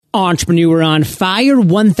Entrepreneur on Fire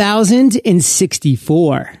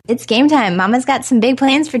 1064. It's game time. Mama's got some big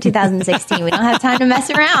plans for 2016. We don't have time to mess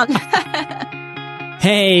around.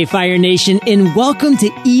 Hey, Fire Nation, and welcome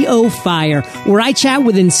to EO Fire, where I chat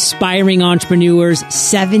with inspiring entrepreneurs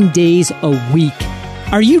 7 days a week.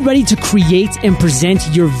 Are you ready to create and present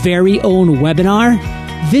your very own webinar?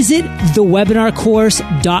 Visit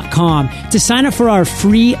thewebinarcourse.com to sign up for our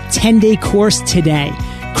free 10-day course today.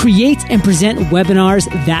 Create and present webinars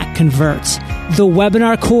that convert.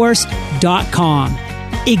 Thewebinarcourse.com.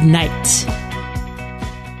 Ignite.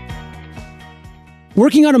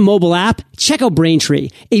 Working on a mobile app? Check out Braintree,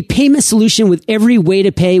 a payment solution with every way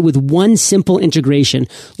to pay with one simple integration.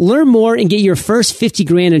 Learn more and get your first 50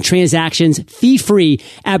 grand in transactions fee-free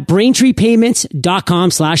at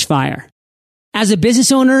braintreepayments.com/fire. As a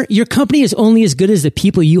business owner, your company is only as good as the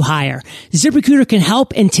people you hire. ZipRecruiter can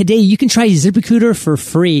help, and today you can try ZipRecruiter for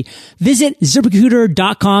free. Visit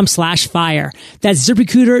ZipRecruiter.com/fire. That's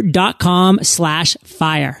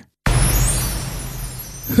ZipRecruiter.com/fire.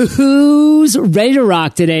 Who's ready to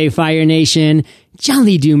rock today, Fire Nation? John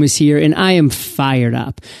Lee Doom is here, and I am fired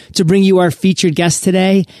up to bring you our featured guest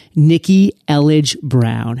today, Nikki Elledge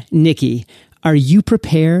Brown. Nikki, are you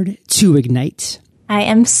prepared to ignite? I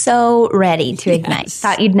am so ready to ignite. Yes.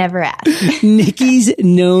 Thought you'd never ask. Nikki's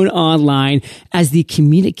known online as the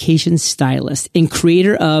Communication Stylist and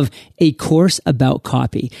creator of A Course About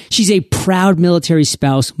Copy. She's a proud military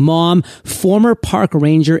spouse, mom, former park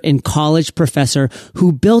ranger, and college professor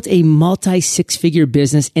who built a multi-six-figure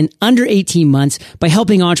business in under 18 months by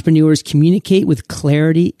helping entrepreneurs communicate with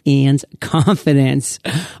clarity and confidence.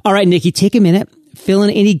 All right, Nikki, take a minute. Fill in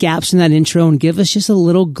any gaps in that intro and give us just a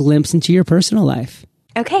little glimpse into your personal life.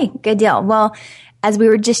 Okay, good deal. Well, as we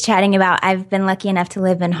were just chatting about, I've been lucky enough to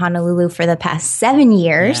live in Honolulu for the past 7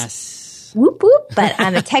 years. Yes. Whoop, whoop. But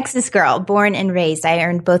I'm a Texas girl, born and raised. I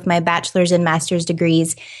earned both my bachelor's and master's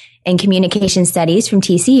degrees in communication studies from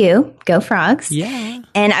TCU. Go Frogs. Yeah.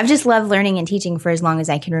 And I've just loved learning and teaching for as long as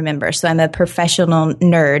I can remember. So I'm a professional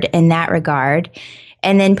nerd in that regard.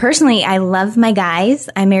 And then personally, I love my guys.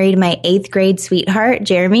 I married my 8th grade sweetheart,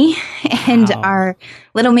 Jeremy, and our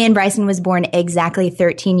little man, Bryson, was born exactly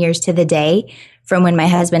 13 years to the day from when my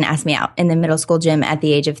husband asked me out in the middle school gym at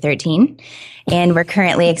the age of 13. And we're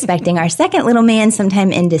currently expecting our second little man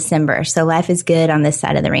sometime in December. So life is good on this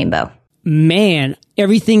side of the rainbow. Man,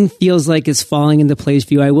 everything feels like it's falling into place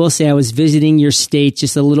for you. I will say I was visiting your state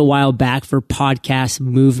just a little while back for Podcast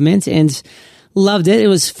Movement and loved it. It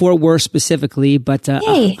was Fort Worth specifically, but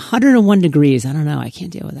 101 degrees. I don't know. I can't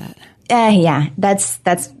deal with that. Yeah, that's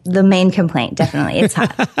the main complaint. Definitely. It's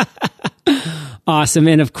hot. Awesome.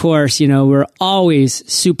 And of course, we're always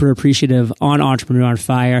super appreciative on Entrepreneur on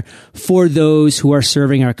Fire for those who are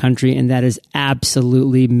serving our country. And that is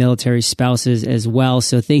absolutely military spouses as well.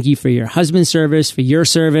 So thank you for your husband's service, for your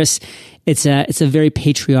service. It's a very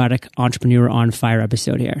patriotic Entrepreneur on Fire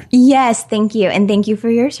episode here. Yes, thank you. And thank you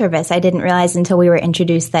for your service. I didn't realize until we were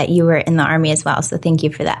introduced that you were in the Army as well. So thank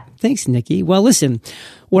you for that. Thanks, Nikki. Well, listen,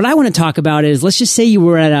 what I want to talk about is, let's just say you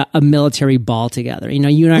were at a military ball together.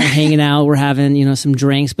 You and I are hanging out, we're having, some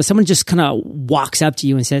drinks, but someone just kind of walks up to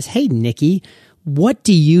you and says, "Hey, Nikki, what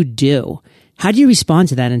do you do?" How do you respond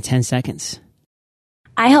to that in 10 seconds?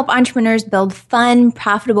 I help entrepreneurs build fun,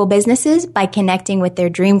 profitable businesses by connecting with their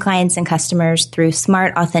dream clients and customers through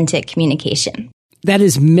smart, authentic communication. That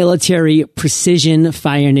is military precision,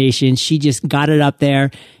 Fire Nation. She just got it up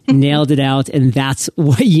there, nailed it out, and that's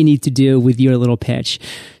what you need to do with your little pitch.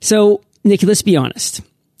 So, Nikki, let's be honest.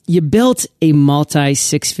 You built a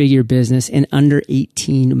multi-six-figure business in under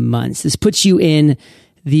 18 months. This puts you in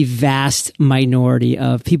the vast minority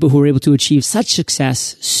of people who are able to achieve such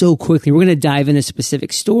success so quickly. We're going to dive into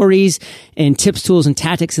specific stories and tips, tools, and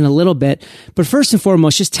tactics in a little bit. But first and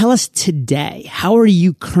foremost, just tell us today, how are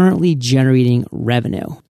you currently generating revenue?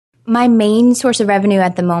 My main source of revenue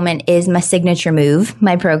at the moment is my signature move,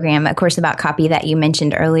 my program, A Course About Copy that you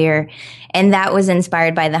mentioned earlier. And that was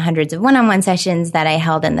inspired by the hundreds of one-on-one sessions that I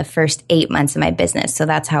held in the first 8 months of my business. So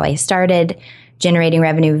that's how I started generating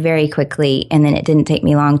revenue very quickly. And then it didn't take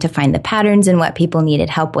me long to find the patterns and what people needed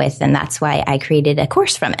help with. And that's why I created a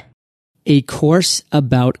course from it. A Course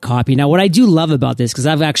About Copy. Now, what I do love about this, because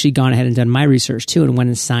I've actually gone ahead and done my research too and went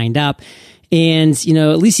and signed up. And,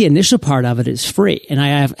 at least the initial part of it is free. And I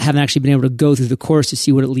haven't actually been able to go through the course to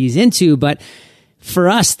see what it leads into. But for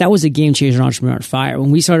us, that was a game changer in Entrepreneur on Fire.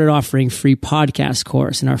 When we started offering free podcast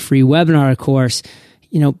course and our free webinar course,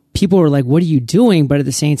 people were like, "What are you doing?" But at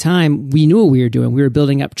the same time, we knew what we were doing. We were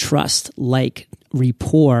building up trust,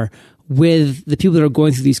 rapport with the people that are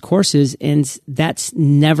going through these courses. And that's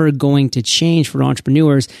never going to change for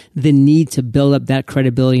entrepreneurs, the need to build up that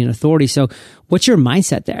credibility and authority. So what's your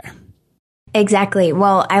mindset there? Exactly.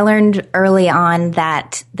 Well, I learned early on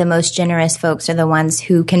that the most generous folks are the ones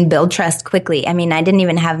who can build trust quickly. I mean, I didn't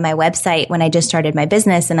even have my website when I just started my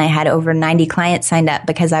business, and I had over 90 clients signed up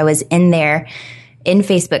because I was in there in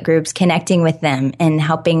Facebook groups, connecting with them and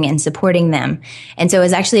helping and supporting them. And so it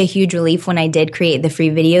was actually a huge relief when I did create the free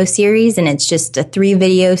video series, and it's just a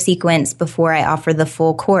 3-video sequence before I offer the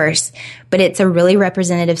full course. But it's a really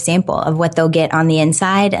representative sample of what they'll get on the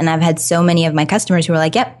inside. And I've had so many of my customers who are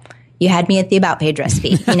like, yep, you had me at the about page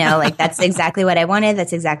recipe, like that's exactly what I wanted.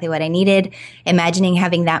 That's exactly what I needed. Imagining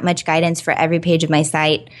having that much guidance for every page of my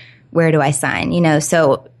site. Where do I sign?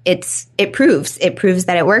 So it proves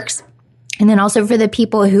that it works. And then also for the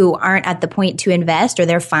people who aren't at the point to invest, or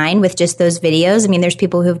they're fine with just those videos. I mean, there's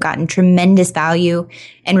people who've gotten tremendous value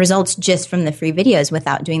and results just from the free videos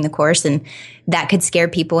without doing the course. And that could scare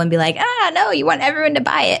people and be like, no, you want everyone to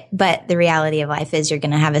buy it. But the reality of life is you're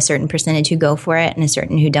going to have a certain percentage who go for it and a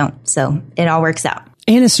certain who don't. So it all works out.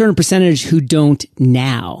 And a certain percentage who don't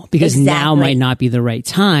now, because now might not be the right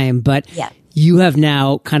time. But you have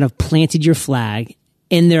now kind of planted your flag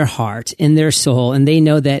in their heart, in their soul, and they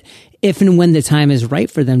know that if and when the time is right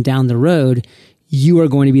for them down the road, you are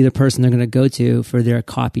going to be the person they're going to go to for their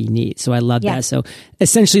copy needs. So I love that. So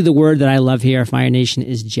essentially the word that I love here, Fire Nation,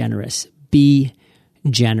 is generous. Be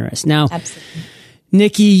generous. Now, absolutely.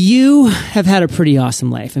 Nikki, you have had a pretty awesome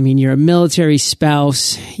life. I mean, you're a military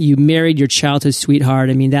spouse. You married your childhood sweetheart.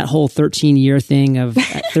 I mean, that whole 13-year thing of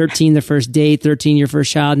 13 the first date, 13 your first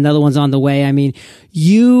child, another one's on the way. I mean,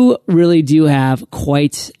 you really do have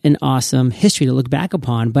quite an awesome history to look back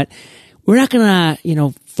upon. But we're not going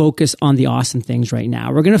to, focus on the awesome things right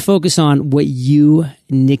now. We're going to focus on what you,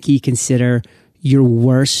 Nikki, consider your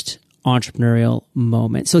worst entrepreneurial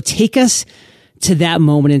moment. So take us to that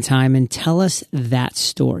moment in time and tell us that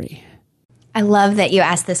story. I love that you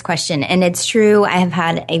asked this question. And it's true, I have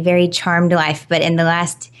had a very charmed life, but in the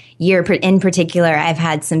last year in particular, I've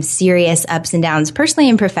had some serious ups and downs personally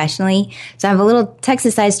and professionally. So I have a little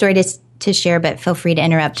Texas-sized story to share, but feel free to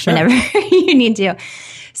interrupt whenever you need to.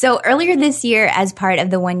 So earlier this year, as part of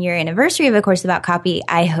the 1-year anniversary of A Course About Copy,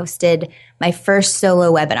 I hosted my first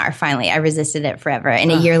solo webinar. Finally, I resisted it forever.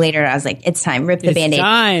 And a year later, I was like, it's time. Rip the Band-Aid. It's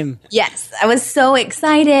time. Yes. I was so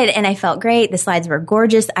excited and I felt great. The slides were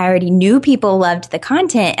gorgeous. I already knew people loved the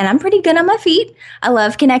content and I'm pretty good on my feet. I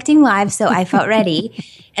love connecting live, so I felt ready.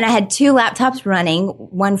 And I had 2 laptops running,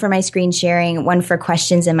 one for my screen sharing, one for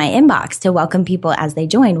questions in my inbox to welcome people as they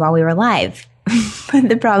joined while we were live. But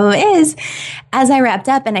the problem is, as I wrapped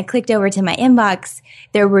up and I clicked over to my inbox,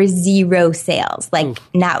 there were 0 sales.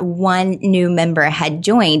 Not one new member had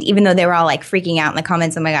joined, even though they were all freaking out in the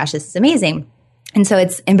comments. Oh my gosh, this is amazing. And so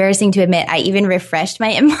it's embarrassing to admit, I even refreshed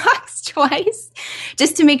my inbox twice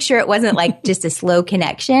just to make sure it wasn't just a slow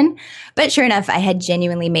connection. But sure enough, I had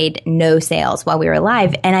genuinely made no sales while we were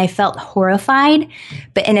live. And I felt horrified,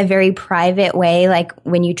 but in a very private way, like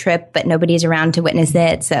when you trip, but nobody's around to witness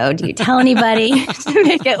it. So do you tell anybody to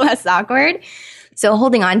make it less awkward? So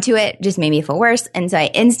holding on to it just made me feel worse. And so I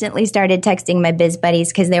instantly started texting my biz buddies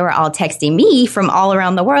because they were all texting me from all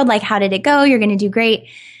around the world. How did it go? You're going to do great.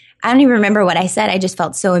 I don't even remember what I said. I just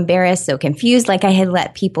felt so embarrassed, so confused, like I had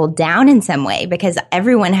let people down in some way because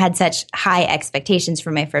everyone had such high expectations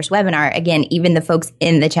for my first webinar. Again, even the folks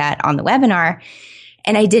in the chat on the webinar.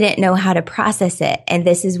 And I didn't know how to process it. And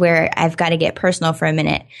this is where I've got to get personal for a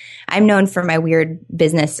minute. I'm known for my weird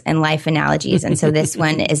business and life analogies. And so this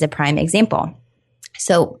one is a prime example.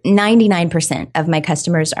 So 99% of my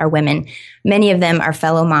customers are women. Many of them are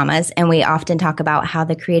fellow mamas. And we often talk about how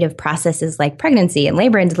the creative process is like pregnancy and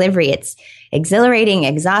labor and delivery. It's exhilarating,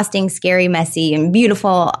 exhausting, scary, messy, and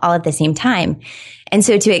beautiful all at the same time. And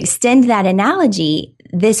so to extend that analogy,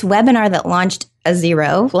 this webinar that launched a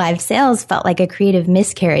 0 live sales felt like a creative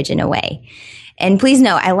miscarriage in a way. And please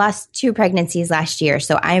know, I lost 2 pregnancies last year.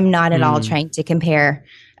 So I'm not at all trying to compare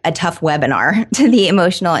a tough webinar to the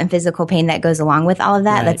emotional and physical pain that goes along with all of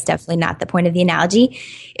that. Right. That's definitely not the point of the analogy.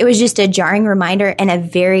 It was just a jarring reminder and a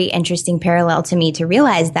very interesting parallel to me to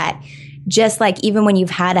realize that just like even when you've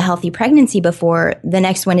had a healthy pregnancy before, the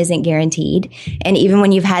next one isn't guaranteed. And even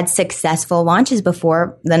when you've had successful launches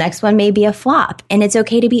before, the next one may be a flop. And it's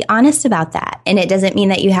okay to be honest about that. And it doesn't mean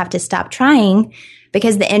that you have to stop trying,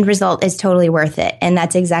 because the end result is totally worth it. And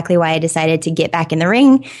that's exactly why I decided to get back in the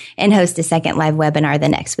ring and host a second live webinar the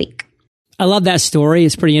next week. I love that story.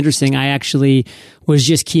 It's pretty interesting. I actually was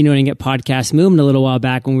just keynoting at Podcast Movement a little while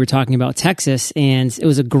back when we were talking about Texas, and it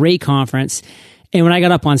was a great conference. And when I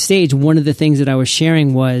got up on stage, one of the things that I was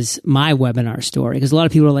sharing was my webinar story. Because a lot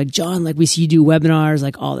of people are like, John, like we see you do webinars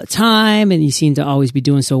like all the time and you seem to always be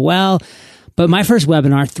doing so well. But my first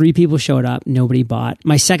webinar, 3 people showed up, nobody bought.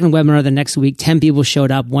 My second webinar the next week, 10 people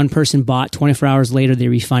showed up, 1 person bought, 24 hours later they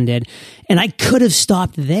refunded. And I could have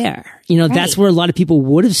stopped there. You know, right. That's where a lot of people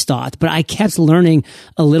would have stopped, but I kept learning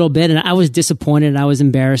a little bit and I was disappointed and I was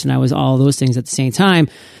embarrassed and I was all those things at the same time.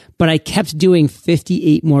 But I kept doing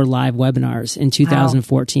 58 more live webinars in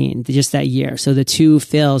 2014, just that year. So the 2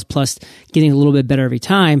 fails plus getting a little bit better every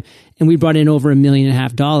time. And we brought in over $1.5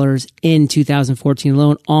 million in 2014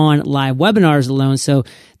 alone on live webinars alone. So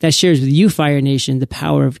that shares with you, Fire Nation, the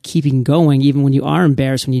power of keeping going, even when you are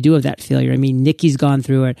embarrassed, when you do have that failure. I mean, Nikki's gone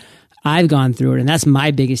through it. I've gone through it. And that's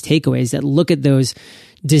my biggest takeaway is that look at those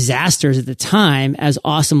disasters at the time as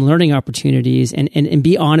awesome learning opportunities and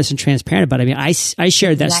be honest and transparent about it. I mean, I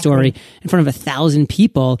shared that story in front of 1,000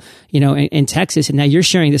 people, you know, in Texas. And now you're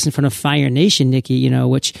sharing this in front of Fire Nation, Nikki, you know,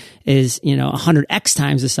 which is, you know, 100x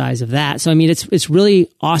times the size of that. So, I mean, it's really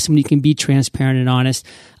awesome when you can be transparent and honest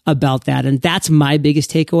about that. And that's my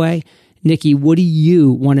biggest takeaway. Nikki, what do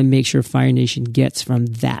you want to make sure Fire Nation gets from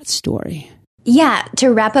that story? Yeah, to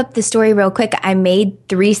wrap up the story real quick, I made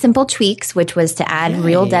 3 simple tweaks, which was to add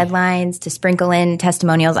real deadlines, to sprinkle in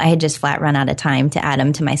testimonials. I had just flat run out of time to add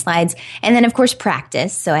them to my slides. And then, of course,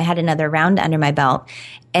 practice. So I had another round under my belt.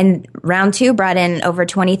 And round 2 brought in over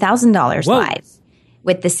 $20,000 live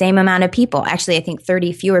with the same amount of people. Actually, I think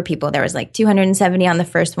 30 fewer people. There was like 270 on the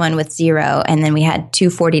first one with 0. And then we had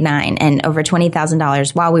 249 and over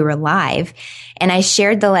 $20,000 while we were live. And I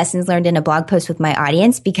shared the lessons learned in a blog post with my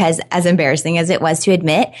audience because, as embarrassing as it was to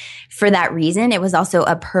admit, for that reason, it was also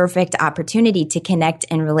a perfect opportunity to connect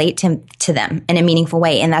and relate to them in a meaningful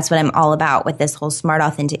way. And that's what I'm all about with this whole smart,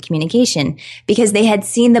 authentic communication, because they had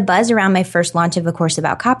seen the buzz around my first launch of A Course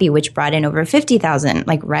About Copy, which brought in over 50,000,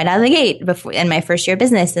 like right out of the gate before in my first year of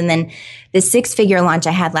business. And then the 6-figure launch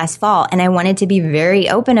I had last fall. And I wanted to be very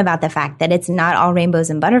open about the fact that it's not all rainbows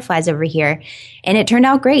and butterflies over here. And it turned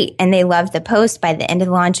out great. And they loved the post. By the end of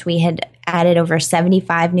the launch, we had added over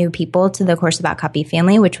 75 new people to the Course About Copy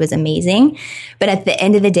family, which was amazing. But at the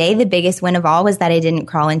end of the day, the biggest win of all was that I didn't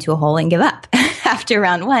crawl into a hole and give up after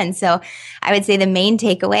round 1. So I would say the main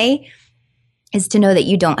takeaway is to know that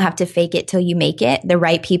you don't have to fake it till you make it. The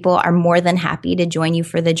right people are more than happy to join you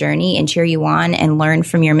for the journey and cheer you on and learn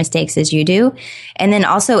from your mistakes as you do. And then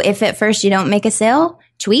also, if at first you don't make a sale,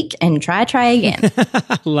 tweak and try again.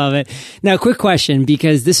 Love it. Now, quick question,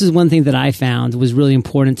 because this is one thing that I found was really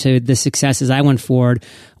important to the success as I went forward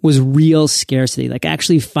was real scarcity, like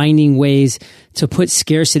actually finding ways to put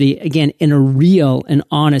scarcity, again, in a real and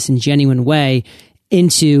honest and genuine way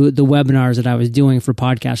into the webinars that I was doing for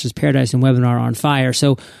Podcasters Paradise and Webinar on Fire.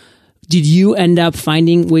 So did you end up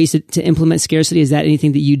finding ways to implement scarcity? Is that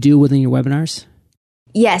anything that you do within your webinars?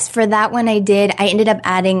 Yes, for that one I did. I ended up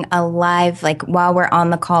adding a live, like while we're on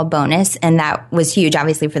the call bonus. And that was huge,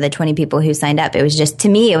 obviously, for the 20 people who signed up. It was just, to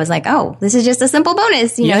me, it was like, oh, this is just a simple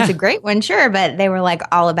bonus. You know, it's a great one, sure. But they were like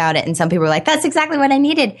all about it. And some people were like, that's exactly what I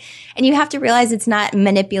needed. And you have to realize it's not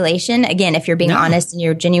manipulation. Again, if you're being honest and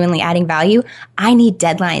you're genuinely adding value, I need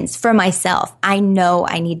deadlines for myself. I know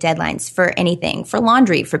I need deadlines for anything, for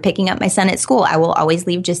laundry, for picking up my son at school. I will always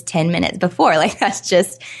leave just 10 minutes before. Like, that's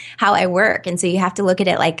just how I work. And so you have to look at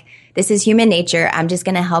it like, this is human nature. I'm just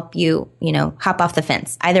going to help you, you know, hop off the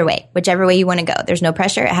fence either way, whichever way you want to go. There's no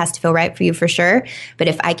pressure. It has to feel right for you for sure. But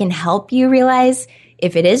if I can help you realize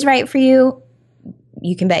if it is right for you,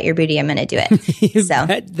 you can bet your booty I'm going to do it. So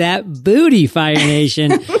bet that booty, Fire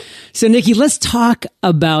Nation. So Nikki, let's talk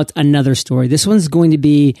about another story. This one's going to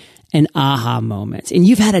be an aha moment. And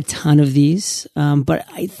you've had a ton of these, but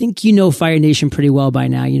I think you know Fire Nation pretty well by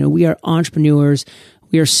now. You know, we are entrepreneurs.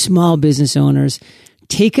 We are small business owners.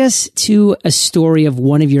 Take us to a story of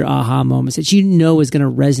one of your aha moments that you know is going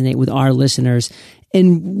to resonate with our listeners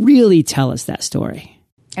and really tell us that story.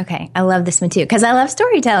 Okay. I love this one too, because I love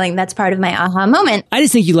storytelling. That's part of my aha moment. I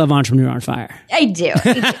just think you love Entrepreneur on Fire. I do.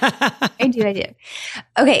 I do.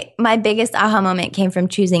 Okay. My biggest aha moment came from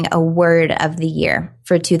choosing a word of the year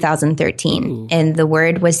for 2013. Ooh. And the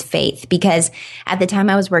word was faith, because at the time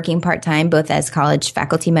I was working part-time, both as college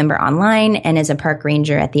faculty member online and as a park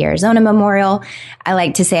ranger at the Arizona Memorial. I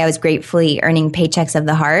like to say I was gratefully earning paychecks of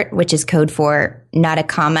the heart, which is code for not a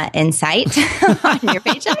comma in sight on your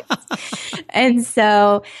paychecks. And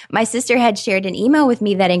so my sister had shared an email with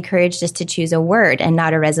me that encouraged us to choose a word and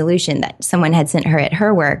not a resolution that someone had sent her at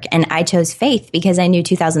her work. And I chose faith because I knew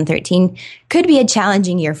 2013 could be a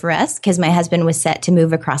challenging year for us, because my husband was set to move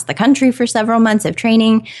move across the country for several months of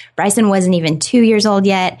training. Bryson wasn't even 2 years old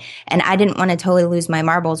yet. And I didn't want to totally lose my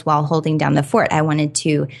marbles while holding down the fort. I wanted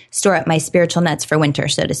to store up my spiritual nuts for winter,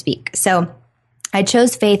 so to speak. So I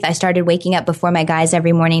chose faith. I started waking up before my guys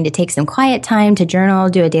every morning to take some quiet time, to journal,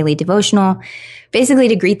 do a daily devotional, basically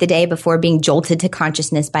to greet the day before being jolted to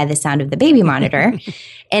consciousness by the sound of the baby monitor.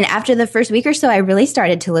 And after the first week or so, I really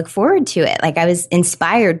started to look forward to it. Like I was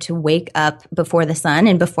inspired to wake up before the sun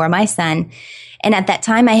and before my son. And at that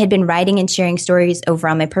time, I had been writing and sharing stories over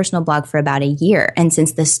on my personal blog for about a year. And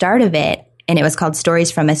since the start of it, and it was called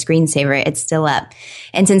Stories from a Screensaver. It's still up.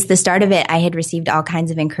 And since the start of it, I had received all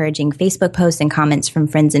kinds of encouraging Facebook posts and comments from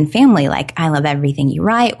friends and family like, I love everything you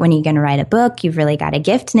write. When are you going to write a book? You've really got a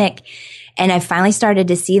gift, Nick. And I finally started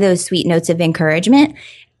to see those sweet notes of encouragement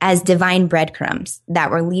as divine breadcrumbs that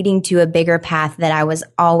were leading to a bigger path that I was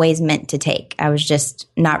always meant to take. I was just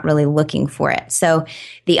not really looking for it. So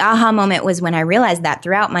the aha moment was when I realized that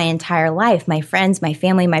throughout my entire life, my friends, my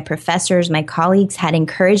family, my professors, my colleagues had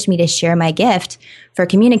encouraged me to share my gift for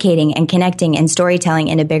communicating and connecting and storytelling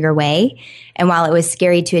in a bigger way. And while it was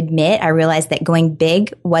scary to admit, I realized that going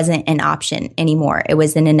big wasn't an option anymore. It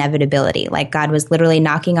was an inevitability. Like God was literally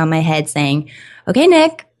knocking on my head saying, okay,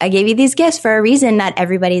 Nick, I gave you these gifts for a reason. Not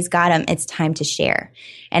everybody's got them. It's time to share.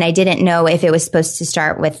 And I didn't know if it was supposed to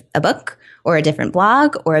start with a book or a different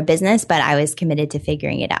blog or a business, but I was committed to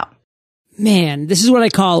figuring it out. Man, this is what I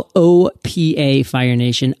call OPA, Fire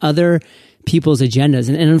Nation, other people's agendas.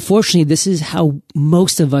 And unfortunately, this is how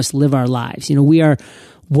most of us live our lives. You know, we are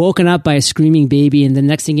woken up by a screaming baby, and the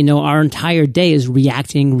next thing you know, our entire day is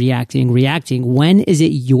reacting. When is it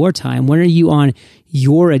your time? When are you on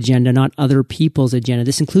your agenda, not other people's agenda?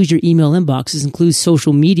 This includes your email inbox. This includes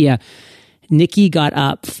social media. Nikki got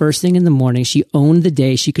up first thing in the morning. She owned the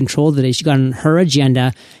day. She controlled the day. She got on her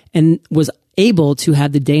agenda and was able to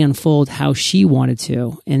have the day unfold how she wanted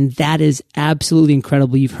to. And that is absolutely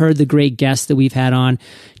incredible. You've heard the great guests that we've had on,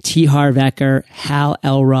 T. Harv Eker, Hal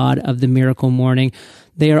Elrod of the Miracle Morning.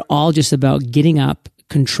 They are all just about getting up,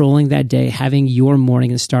 controlling that day, having your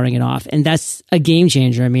morning and starting it off. And that's a game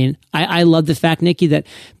changer. I mean, I love the fact, Nikki, that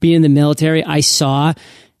being in the military, I saw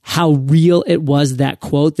how real it was, that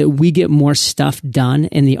quote, that we get more stuff done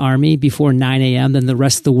in the Army before 9 a.m. than the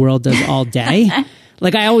rest of the world does all day.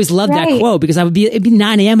 Like, I always loved that quote because it'd be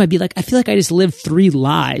 9 a.m. I'd be like, I feel like I just lived 3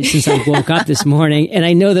 lives since I woke up this morning. And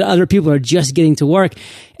I know that other people are just getting to work.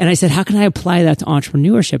 And I said, how can I apply that to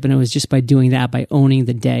entrepreneurship? And it was just by doing that, by owning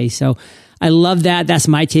the day. So I love that. That's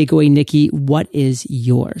my takeaway, Nikki. What is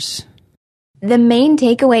yours? The main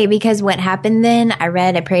takeaway, because what happened then, I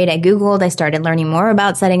read, I prayed, I Googled, I started learning more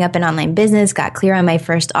about setting up an online business, got clear on my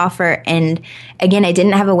first offer. And again, I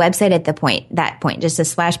didn't have a website at that point, just a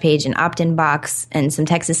splash page, an opt-in box, and some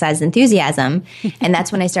Texas-sized enthusiasm. And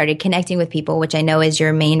that's when I started connecting with people, which I know is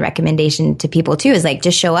your main recommendation to people too, is like,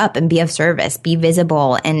 just show up and be of service, be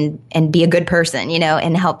visible and be a good person, you know,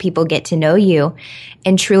 and help people get to know you.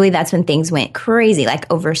 And truly, that's when things went crazy,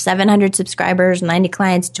 like over 700 subscribers, 90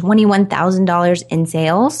 clients, $21,000 in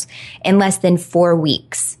sales in less than 4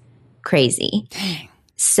 weeks. Crazy. Dang.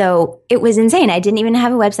 So it was insane. I didn't even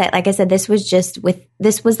have a website. Like I said, this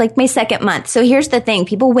was like my second month. So here's the thing.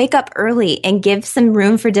 People wake up early and give some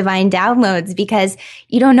room for divine downloads because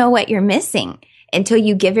you don't know what you're missing until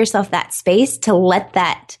you give yourself that space to let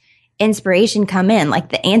that inspiration come in. Like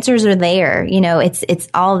the answers are there, you know, it's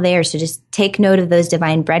all there. So just take note of those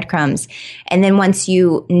divine breadcrumbs. And then once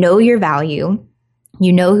you know your value,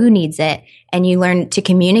 you know who needs it, and you learn to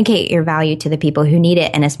communicate your value to the people who need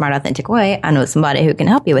it in a smart, authentic way. I know somebody who can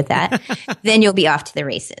help you with that. Then you'll be off to the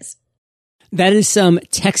races. That is some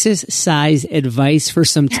Texas-sized advice for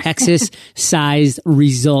some Texas-sized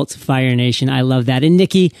results, Fire Nation. I love that. And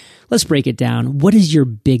Nikki, let's break it down. What is your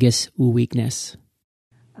biggest weakness?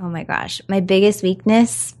 Oh my gosh. My biggest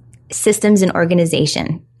weakness, systems and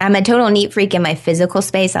organization. I'm a total neat freak in my physical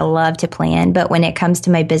space. I love to plan, but when it comes to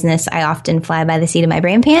my business, I often fly by the seat of my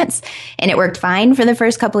brain pants, and it worked fine for the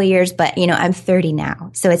first couple of years, but you know, I'm 30 now,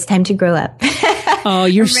 so it's time to grow up. Oh,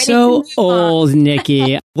 you're so old,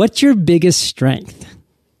 Nikki. What's your biggest strength?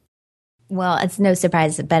 Well, it's no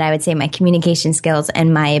surprise, but I would say my communication skills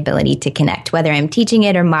and my ability to connect, whether I'm teaching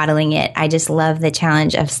it or modeling it. I just love the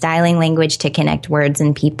challenge of styling language to connect words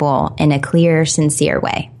and people in a clear, sincere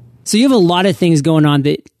way. So you have a lot of things going on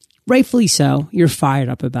that, rightfully so, you're fired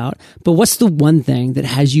up about. But what's the one thing that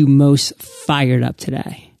has you most fired up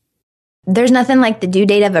today? There's nothing like the due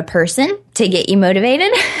date of a person to get you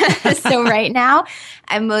motivated. So right now,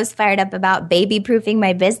 I'm most fired up about baby-proofing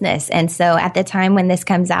my business. And so at the time when this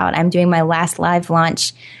comes out, I'm doing my last live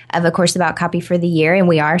launch of A Course About Copy for the year. And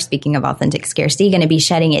we are, speaking of authentic scarcity, going to be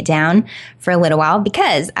shutting it down for a little while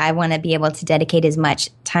because I want to be able to dedicate as much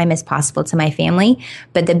time as possible to my family.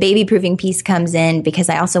 But the baby proofing piece comes in because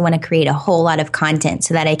I also want to create a whole lot of content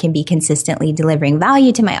so that I can be consistently delivering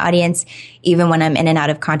value to my audience, even when I'm in and out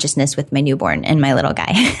of consciousness with my newborn and my little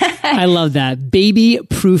guy. I love that. Baby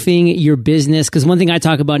proofing your business. Because one thing I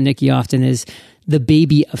talk about, Nikki, often is the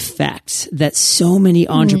baby effect that so many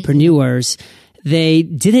entrepreneurs, they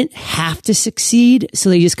didn't have to succeed. So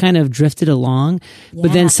they just kind of drifted along. Yeah.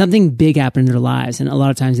 But then something big happened in their lives. And a lot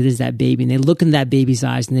of times it is that baby. And they look in that baby's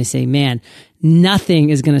eyes and they say, man,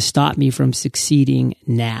 nothing is going to stop me from succeeding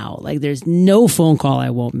now. Like there's no phone call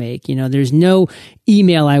I won't make. There's no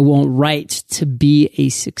email I won't write to be a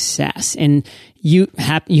success. And you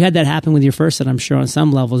had that happen with your first son, I'm sure, on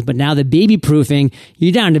some levels. But now the baby proofing,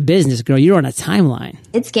 you're down to business, girl. You're on a timeline.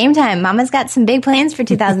 It's game time. Mama's got some big plans for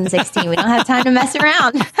 2016. We don't have time to mess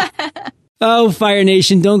around. Oh, Fire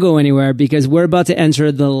Nation, don't go anywhere because we're about to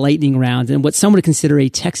enter the lightning round and what some would consider a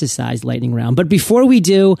Texas-sized lightning round. But before we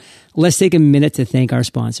do, let's take a minute to thank our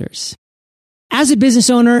sponsors. As a business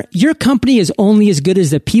owner, your company is only as good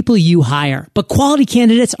as the people you hire, but quality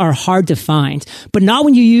candidates are hard to find, but not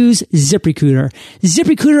when you use ZipRecruiter.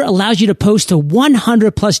 ZipRecruiter allows you to post to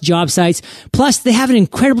 100 plus job sites. Plus, they have an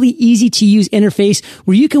incredibly easy to use interface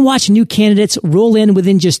where you can watch new candidates roll in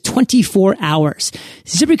within just 24 hours.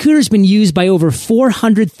 ZipRecruiter has been used by over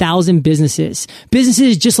 400,000 businesses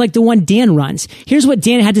just like the one Dan runs. Here's what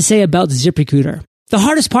Dan had to say about ZipRecruiter. The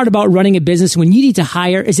hardest part about running a business when you need to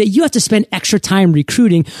hire is that you have to spend extra time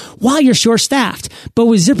recruiting while you're short-staffed. But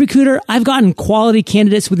with ZipRecruiter, I've gotten quality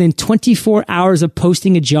candidates within 24 hours of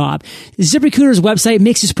posting a job. ZipRecruiter's website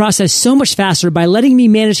makes this process so much faster by letting me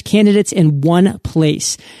manage candidates in one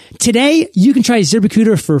place. Today, you can try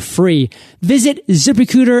ZipRecruiter for free. Visit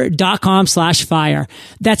ZipRecruiter.com/fire.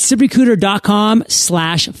 That's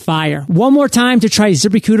ZipRecruiter.com/fire. One more time to try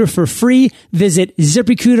ZipRecruiter for free. Visit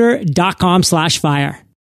ZipRecruiter.com/fire.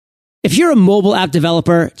 If you're a mobile app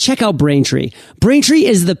developer, check out Braintree. Braintree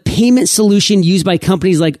is the payment solution used by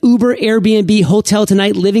companies like Uber, Airbnb, Hotel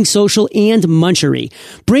Tonight, Living Social, and Munchery.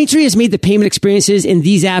 Braintree has made the payment experiences in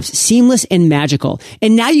these apps seamless and magical.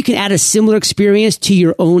 And now you can add a similar experience to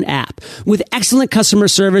your own app. With excellent customer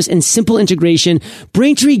service and simple integration,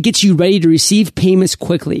 Braintree gets you ready to receive payments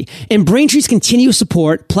quickly. And Braintree's continuous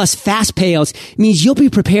support plus fast payouts means you'll be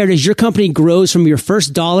prepared as your company grows from your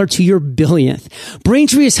first dollar to your billionth.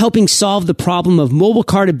 Braintree is helping solve the problem of mobile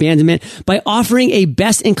cart abandonment by offering a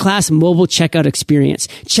best-in-class mobile checkout experience.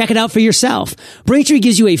 Check it out for yourself. Braintree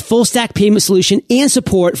gives you a full-stack payment solution and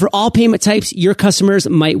support for all payment types your customers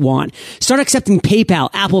might want. Start accepting PayPal,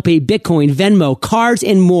 Apple Pay, Bitcoin, Venmo, cards,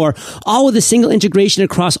 and more, all with a single integration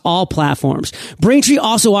across all platforms. Braintree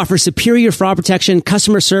also offers superior fraud protection,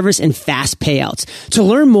 customer service, and fast payouts. To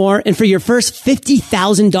learn more and for your first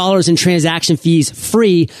 $50,000 in transaction fees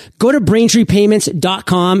free, go to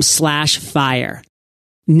BraintreePayments.com/fire.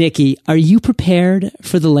 Nikki, are you prepared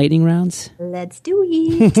for the lightning rounds? Let's do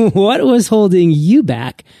it. What was holding you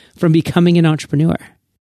back from becoming an entrepreneur?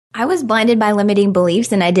 I was blinded by limiting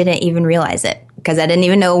beliefs and I didn't even realize it because I didn't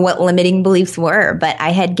even know what limiting beliefs were. But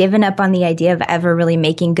I had given up on the idea of ever really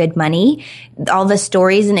making good money. All the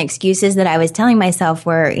stories and excuses that I was telling myself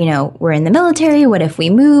were, we're in the military. What if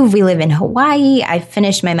we move? We live in Hawaii. I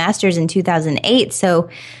finished my master's in 2008. So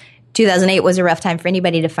 2008 was a rough time for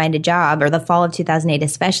anybody to find a job, or the fall of 2008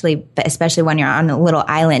 especially, but especially when you're on a little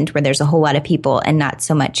island where there's a whole lot of people and not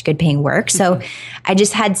so much good paying work. So I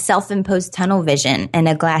just had self-imposed tunnel vision and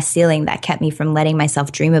a glass ceiling that kept me from letting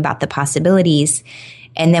myself dream about the possibilities.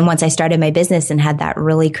 And then once I started my business and had that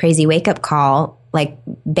really crazy wake up call, like,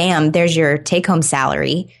 bam, there's your take home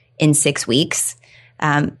salary in 6 weeks.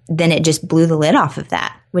 Then it just blew the lid off of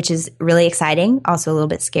that, which is really exciting, also a little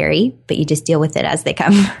bit scary, but you just deal with it as they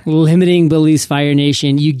come. Limiting beliefs, Fire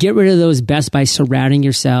Nation. You get rid of those best by surrounding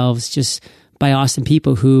yourselves just by awesome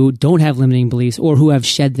people who don't have limiting beliefs or who have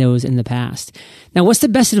shed those in the past. Now, what's the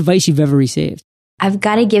best advice you've ever received? I've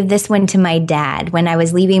got to give this one to my dad. When I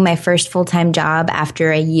was leaving my first full-time job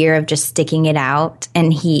after a year of just sticking it out,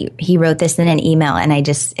 and he wrote this in an email, and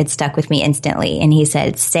it stuck with me instantly. And he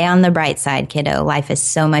said, "Stay on the bright side, kiddo. Life is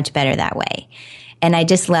so much better that way." And I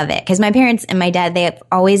just love it because my parents and my dad, they have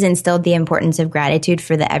always instilled the importance of gratitude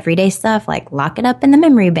for the everyday stuff, like lock it up in the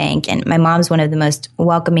memory bank. And my mom's one of the most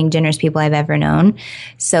welcoming, generous people I've ever known.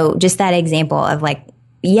 So just that example of like,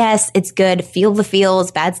 yes, it's good. Feel the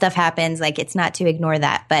feels. Bad stuff happens. Like, it's not to ignore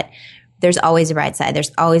that, but there's always a bright side.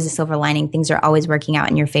 There's always a silver lining. Things are always working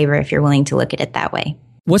out in your favor if you're willing to look at it that way.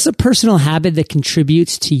 What's a personal habit that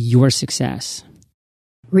contributes to your success?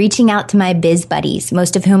 reaching out to my biz buddies,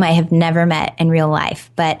 most of whom I have never met in real life.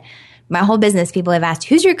 But my whole business, people have asked,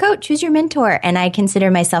 who's your coach? Who's your mentor? And I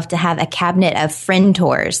consider myself to have a cabinet of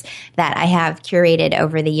friend-tors that I have curated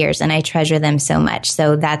over the years, and I treasure them so much.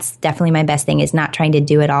 So that's definitely my best thing, is not trying to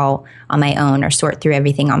do it all on my own or sort through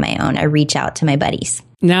everything on my own. I reach out to my buddies.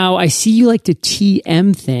 Now, I see you like to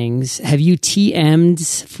TM things. Have you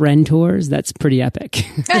TM'd friend tours? That's pretty epic.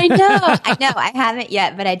 I know. I haven't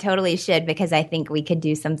yet, but I totally should, because I think we could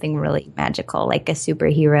do something really magical, like a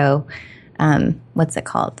superhero. What's it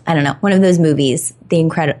called? I don't know. One of those movies. Not The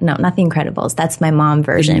Incredibles. That's my mom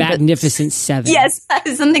version. The Magnificent Seven. Yes,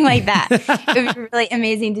 something like that. It would be really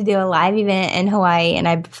amazing to do a live event in Hawaii, and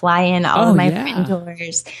I'd fly in all of my friend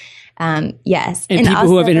tours. Yes. And people also,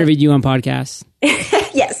 who have interviewed you on podcasts.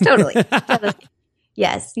 Yes, totally.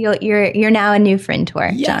 Yes, you're now a new friend tour,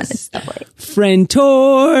 yes. John. It's lovely. Friend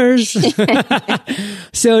tours.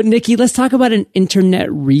 So, Nikki, let's talk about an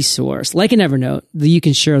internet resource like an Evernote that you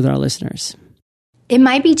can share with our listeners. It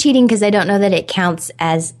might be cheating because I don't know that it counts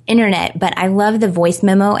as internet, but I love the voice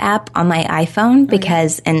memo app on my iPhone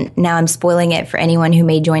because, and now I'm spoiling it for anyone who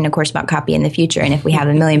may join A Course About Copy in the future. And if we have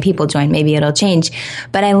 1 million people join, maybe it'll change.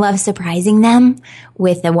 But I love surprising them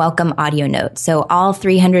with a welcome audio note. So all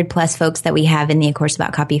 300 plus folks that we have in the A Course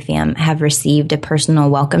About Copy fam have received a personal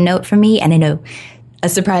welcome note from me. And I know a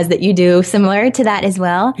surprise that you do similar to that as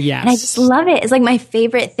well. Yes. And I just love it. It's like my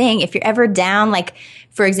favorite thing. If you're ever down, like,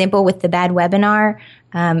 for example, with the bad webinar,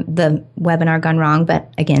 the webinar gone wrong,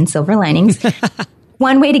 but again, silver linings.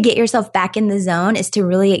 One way to get yourself back in the zone is to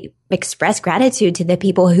really express gratitude to the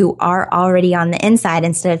people who are already on the inside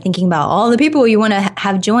instead of thinking about all the people you want to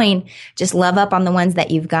have join. Just love up on the ones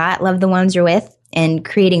that you've got, love the ones you're with, and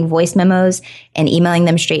creating voice memos and emailing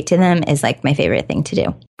them straight to them is like my favorite thing to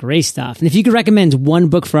do. Great stuff. And if you could recommend one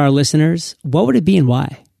book for our listeners, what would it be and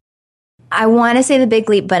why? I want to say The Big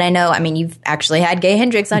Leap, but you've actually had Gay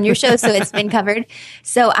Hendricks on your show, so it's been covered.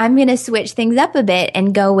 So I'm going to switch things up a bit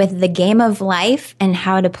and go with The Game of Life and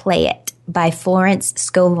How to Play It by Florence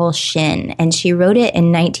Scovel Shinn. And she wrote it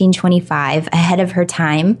in 1925, ahead of her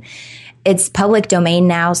time. It's public domain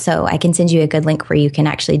now, so I can send you a good link where you can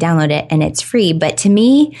actually download it, and it's free. But to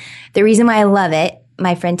me, the reason why I love it,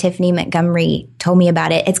 my friend Tiffany Montgomery told me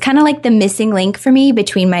about it. It's kind of like the missing link for me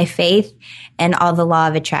between my faith and all the law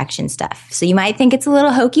of attraction stuff. So you might think it's a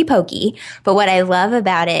little hokey pokey, but what I love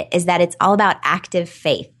about it is that it's all about active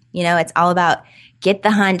faith. It's all about get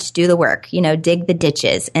the hunch, do the work, dig the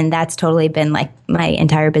ditches. And that's totally been like my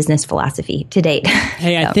entire business philosophy to date.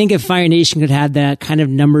 Hey, I think if Fire Nation could have that kind of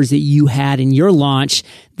numbers that you had in your launch,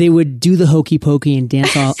 they would do the hokey pokey and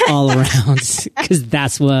dance all around, because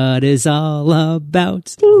that's what it's all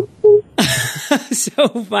about. So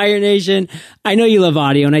Fire Nation, I know you love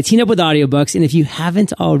audio, and I team up with audiobooks. And if you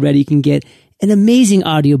haven't already, you can get an amazing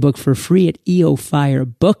audiobook for free at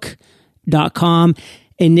eofirebook.com.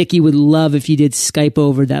 And Nikki would love if you did Skype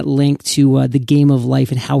over that link to The Game of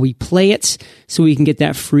Life and how we play it, so we can get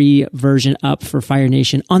that free version up for Fire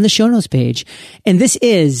Nation on the show notes page. And this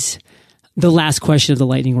is the last question of the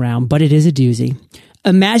lightning round, but it is a doozy.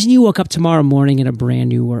 Imagine you woke up tomorrow morning in a brand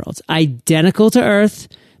new world, identical to Earth,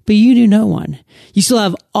 but you knew no one. You still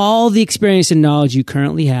have all the experience and knowledge you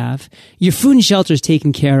currently have. Your food and shelter is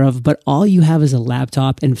taken care of, but all you have is a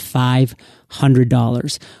laptop and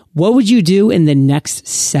 $500. What would you do in the next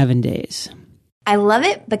 7 days? I love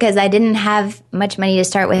it because I didn't have much money to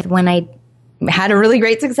start with when I had a really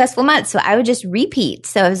great successful month. So I would just repeat.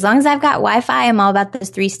 So as long as I've got Wi-Fi, I'm all about those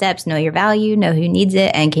 3 steps: know your value, know who needs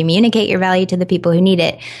it, and communicate your value to the people who need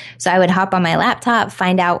it. So I would hop on my laptop,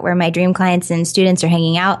 find out where my dream clients and students are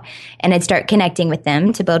hanging out, and I'd start connecting with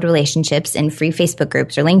them to build relationships in free Facebook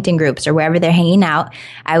groups or LinkedIn groups or wherever they're hanging out.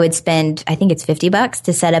 I would spend, I think it's $50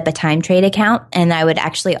 to set up a time trade account. And I would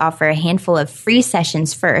actually offer a handful of free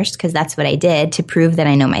sessions first, because that's what I did to prove that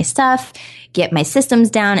I know my stuff, get my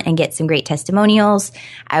systems down, and get some great testimonials.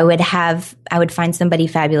 I would find somebody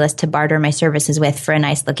fabulous to barter my services with for a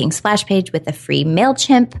nice looking splash page with a free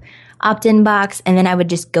MailChimp opt-in box. And then I would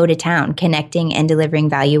just go to town, connecting and delivering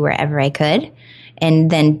value wherever I could.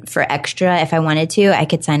 And then for extra, if I wanted to, I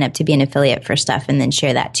could sign up to be an affiliate for stuff and then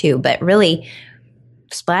share that too. But really,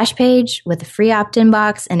 splash page with a free opt-in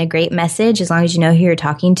box and a great message, as long as you know who you're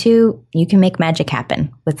talking to, you can make magic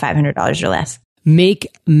happen with $500 or less. Make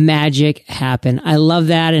magic happen. I love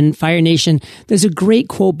that. And Fire Nation, there's a great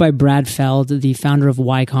quote by Brad Feld, the founder of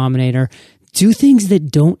Y Combinator. Do things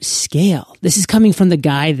that don't scale. This is coming from the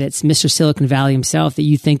guy that's Mr. Silicon Valley himself, that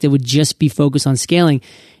you think that would just be focused on scaling.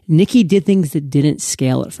 Nikki did things that didn't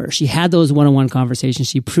scale at first. She had those one-on-one conversations.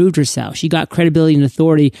 She proved herself. She got credibility and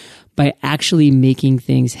authority by actually making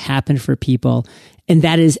things happen for people. And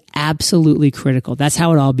that is absolutely critical. That's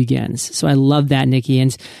how it all begins. So I love that, Nikki.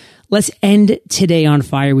 And let's end today on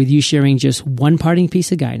fire with you sharing just one parting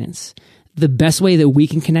piece of guidance, the best way that we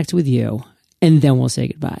can connect with you, and then we'll say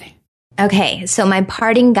goodbye. Okay, so my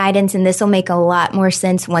parting guidance, and this will make a lot more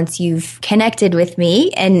sense once you've connected with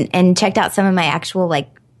me and checked out some of my actual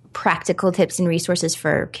practical tips and resources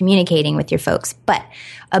for communicating with your folks. But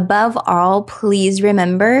above all, please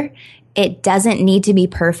remember, it doesn't need to be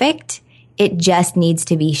perfect. It just needs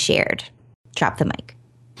to be shared. Drop the mic.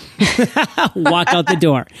 Walk out the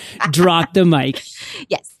door. Drop the mic.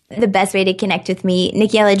 Yes. The best way to connect with me,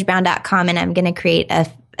 NikkiElledgeBrown.com, and I'm going to create a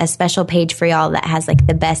special page for y'all that has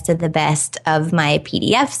the best of my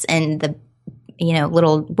PDFs and the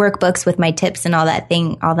little workbooks with my tips and all that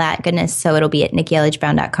goodness. So it'll be at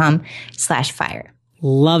NikkiElledgeBrown.com/fire.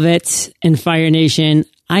 Love it. And Fire Nation,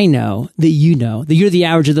 I know that you're the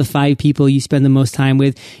average of the 5 people you spend the most time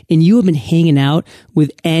with, and you have been hanging out with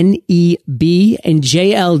NEB and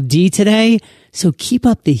JLD today. So keep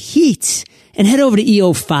up the heat and head over to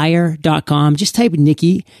eofire.com. Just type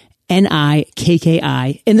Nikki, Nikki,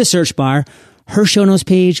 in the search bar. Her show notes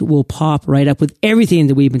page will pop right up with everything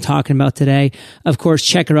that we've been talking about today. Of course,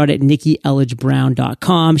 check her out at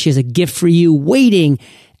NikkiElledgeBrown.com. She has a gift for you waiting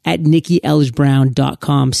at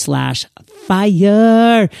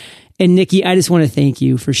NikkiElledgeBrown.com/fire. And Nikki, I just want to thank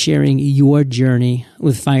you for sharing your journey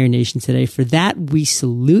with Fire Nation today. For that, we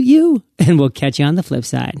salute you, and we'll catch you on the flip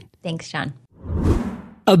side. Thanks, John.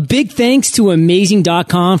 A big thanks to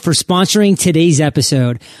Amazing.com for sponsoring today's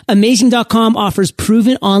episode. Amazing.com offers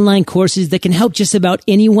proven online courses that can help just about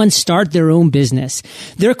anyone start their own business.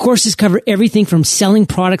 Their courses cover everything from selling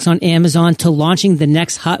products on Amazon to launching the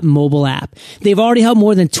next hot mobile app. They've already helped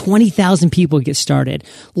more than 20,000 people get started.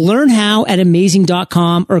 Learn how at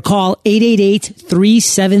Amazing.com or call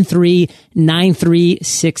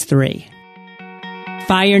 888-373-9363.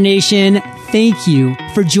 Fire Nation, thank you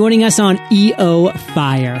for joining us on EO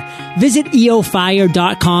Fire. Visit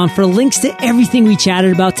eofire.com for links to everything we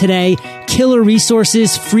chatted about today, killer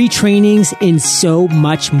resources, free trainings, and so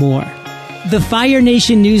much more. The Fire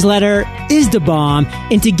Nation newsletter is the bomb,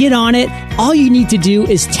 and to get on it, all you need to do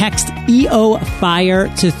is text EO Fire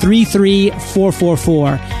to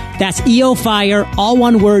 33444. That's EO Fire, all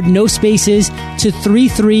one word, no spaces, to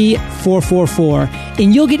 33444.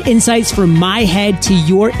 And you'll get insights from my head to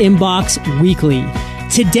your inbox weekly.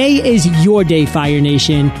 Today is your day, Fire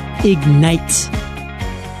Nation. Ignite.